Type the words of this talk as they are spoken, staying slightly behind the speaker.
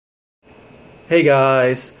Hey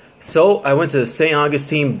guys, so I went to the St.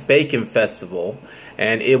 Augustine Bacon Festival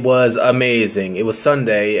and it was amazing. It was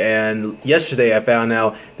Sunday and yesterday I found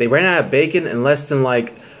out they ran out of bacon in less than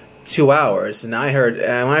like 2 hours. And when I heard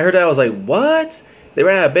that I was like, what? They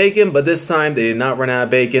ran out of bacon, but this time they did not run out of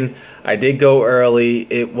bacon. I did go early.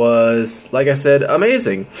 It was, like I said,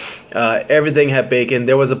 amazing. Everything had bacon.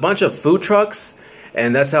 There was a bunch of food trucks.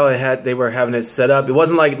 And that's how they were having it set up. It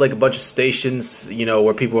wasn't like a bunch of stations,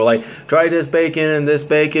 where people were like, try this bacon and this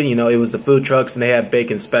bacon. It was the food trucks and they had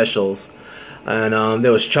bacon specials. And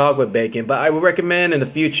there was chocolate bacon. But I would recommend in the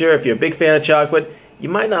future, if you're a big fan of chocolate, you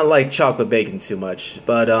might not like chocolate bacon too much.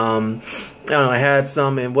 But, I don't know, I had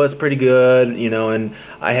some and it was pretty good, and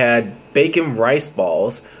I had bacon rice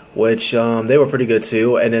balls, which they were pretty good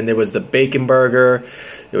too. And then there was the bacon burger.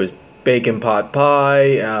 There was bacon pot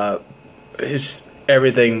pie. It's just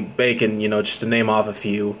everything bacon, just to name off a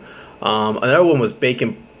few. Another one was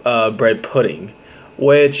bacon bread pudding,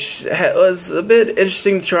 which was a bit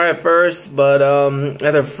interesting to try at first, but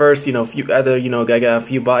after first, I got a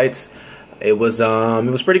few bites, it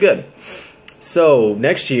was pretty good. So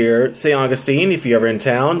next year, St. Augustine, if you're ever in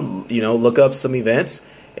town, look up some events.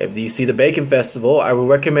 If you see the Bacon Festival, I would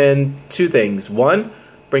recommend two things. One,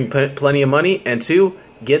 bring plenty of money, and two,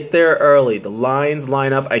 get there early. The lines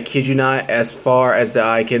line up, I kid you not, as far as the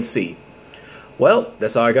eye can see. Well,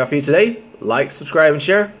 that's all I got for you today. Like, subscribe, and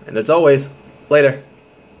share. And as always, later.